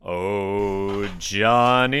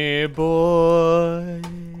Johnny boy.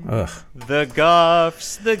 Ugh. The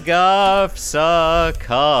Garfs are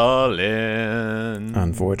calling.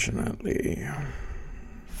 Unfortunately.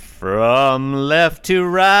 From left to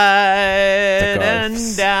right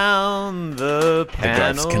and down the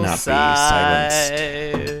panel cannot side. be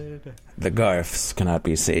silenced. The Garfs cannot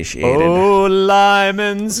be satiated. Oh,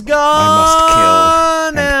 Lyman's gone. I must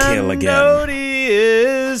kill and kill again. Odie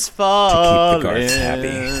is falling. To keep the Garfs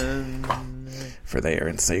happy. For they are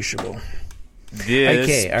insatiable. This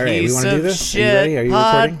okay, all right, we want to do this? Are you shit ready? Are you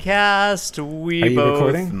recording? Podcast we Are you both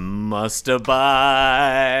recording? must abide.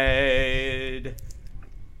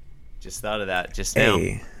 Just thought of that just now.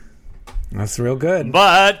 Hey, that's real good.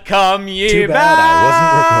 But come ye Too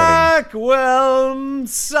bad back. Well,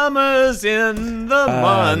 summer's in the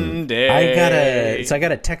Monday. I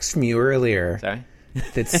got a text from you earlier. Sorry?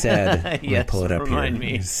 That said, let Yes, me pull it up remind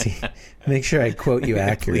here. me. See, make sure I quote you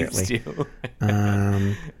accurately. Please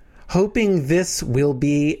do. Hoping this will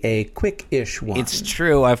be a quick-ish one. It's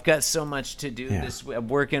true. I've got so much to do this. I'm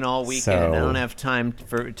working all weekend. So, I don't have time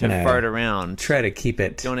to fart around. Try to keep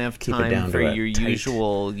it. Don't have keep it time down for to your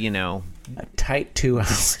usual, a tight 2 hours.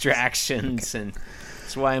 distractions, and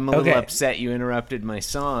that's why I'm a little upset you interrupted my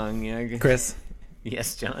song. Chris.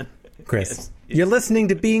 Yes, John. Chris, Yes. You're listening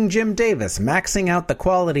to Being Jim Davis, maxing out the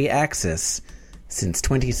quality axis since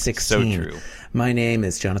 2016. So true. My name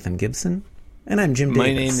is Jonathan Gibson, and I'm Jim Davis.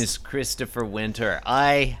 My name is Christopher Winter.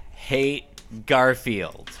 I hate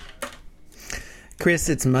Garfield. Chris,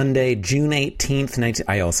 it's Monday, June 18th.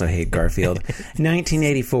 I also hate Garfield.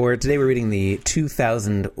 1984. Today we're reading the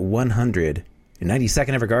 2192nd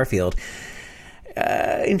ever Garfield.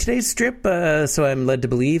 In today's strip, so I'm led to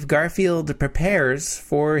believe, Garfield prepares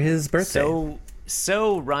for his birthday.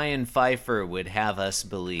 So Ryan Pfeiffer would have us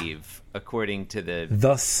believe, according to the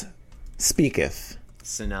Thus speaketh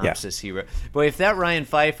synopsis he wrote. Boy, if that Ryan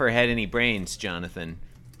Pfeiffer had any brains, Jonathan,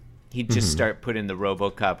 he'd just start putting the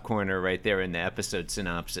RoboCop corner right there in the episode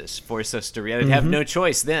synopsis. Force us to read. I'd have no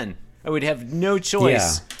choice then. I would have no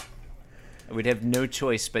choice. Yeah. I would have no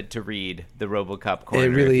choice but to read the RoboCop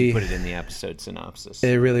corner if you put it in the episode synopsis.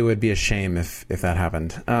 It really would be a shame if that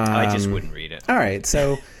happened. I just wouldn't read it. All right,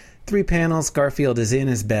 so 3 panels. Garfield is in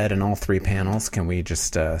his bed in all 3 panels. Can we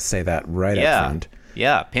just say that right up front?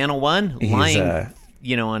 Yeah. Panel 1,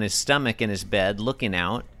 lying, on his stomach in his bed, looking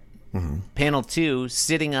out. Mm-hmm. Panel 2,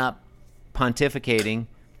 sitting up, pontificating.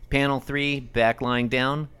 Panel 3, back lying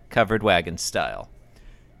down, covered wagon style.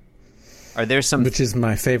 Are there some... Which is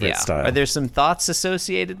my favorite style. Are there some thoughts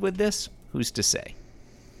associated with this? Who's to say?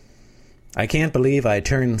 I can't believe I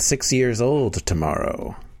turn 6 years old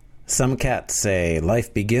tomorrow. Some cats say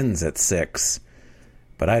life begins at 6,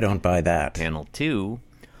 but I don't buy that. Panel 2,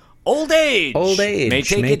 old age. Old age may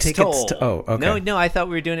take its toll. Oh, okay. No, I thought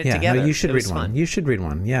we were doing it together. No, you should it read was one. fun. You should read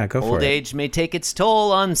one. Yeah, go for it. Old age may take its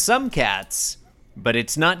toll on some cats, but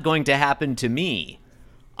it's not going to happen to me.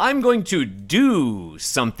 I'm going to do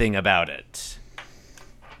something about it.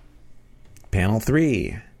 Panel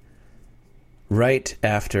 3. Right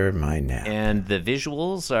after my nap. And the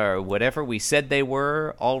visuals are whatever we said they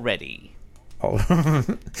were already. Oh,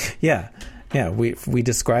 yeah. We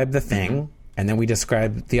describe the thing, and then we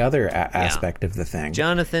describe the other aspect of the thing.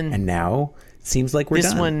 Jonathan. And now it seems like we're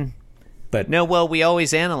done. This one. But no, well, we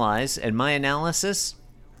always analyze, and my analysis,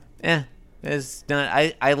 is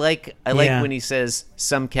not. I like when he says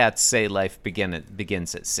some cats say life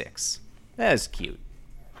begins at 6. That is cute.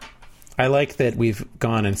 I like that we've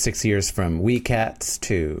gone in 6 years from we cats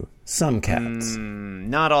to some cats.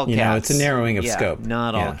 Not all cats. You know, it's a narrowing of scope.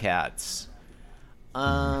 Not all cats.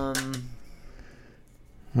 Well,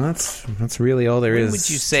 that's really all there is. When would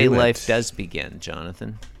you say life does begin,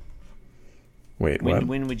 Jonathan? Wait, what?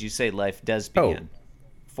 When would you say life does begin?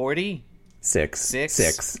 40? 6.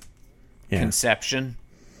 6. Yeah. Conception?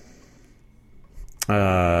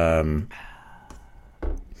 Thank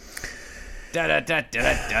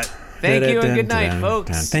Thank you and good night,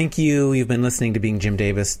 folks. Thank you. You've been listening to Being Jim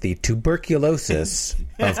Davis, the tuberculosis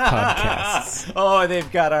of podcasts. Oh,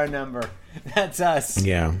 they've got our number. That's us.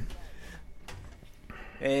 Yeah.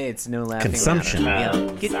 Hey, it's no laughing Consumption.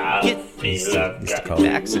 matter. Get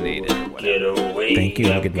vaccinated or whatever. Thank you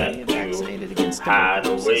and good night. Get vaccinated against Hide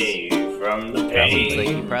tuberculosis. away from the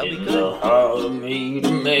pain. You probably It's could. so hard for me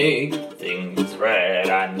to make things right.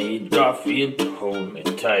 I need Garfield to hold me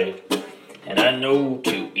tight. And I know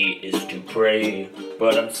to eat is to pray,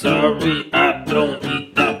 but I'm sorry I don't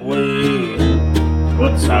eat that way.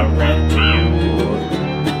 Once I ran to you,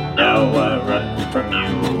 now I run from you.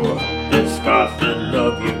 This Garfield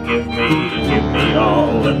love you give me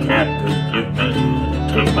all a cat could give me.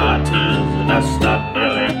 Take my tears and that's not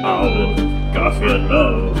nearly all. Garfield Garfield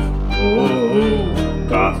love. Oh,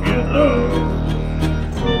 Garfield love.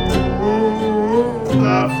 Oh,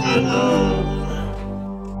 Garfield love.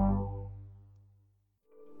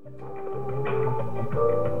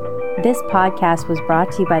 This podcast was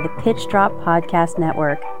brought to you by the Pitch Drop Podcast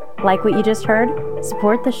Network. Like what you just heard?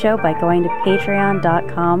 Support the show by going to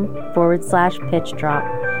patreon.com/pitchdrop.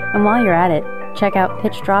 And while you're at it, check out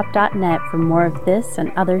pitchdrop.net for more of this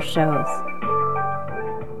and other shows.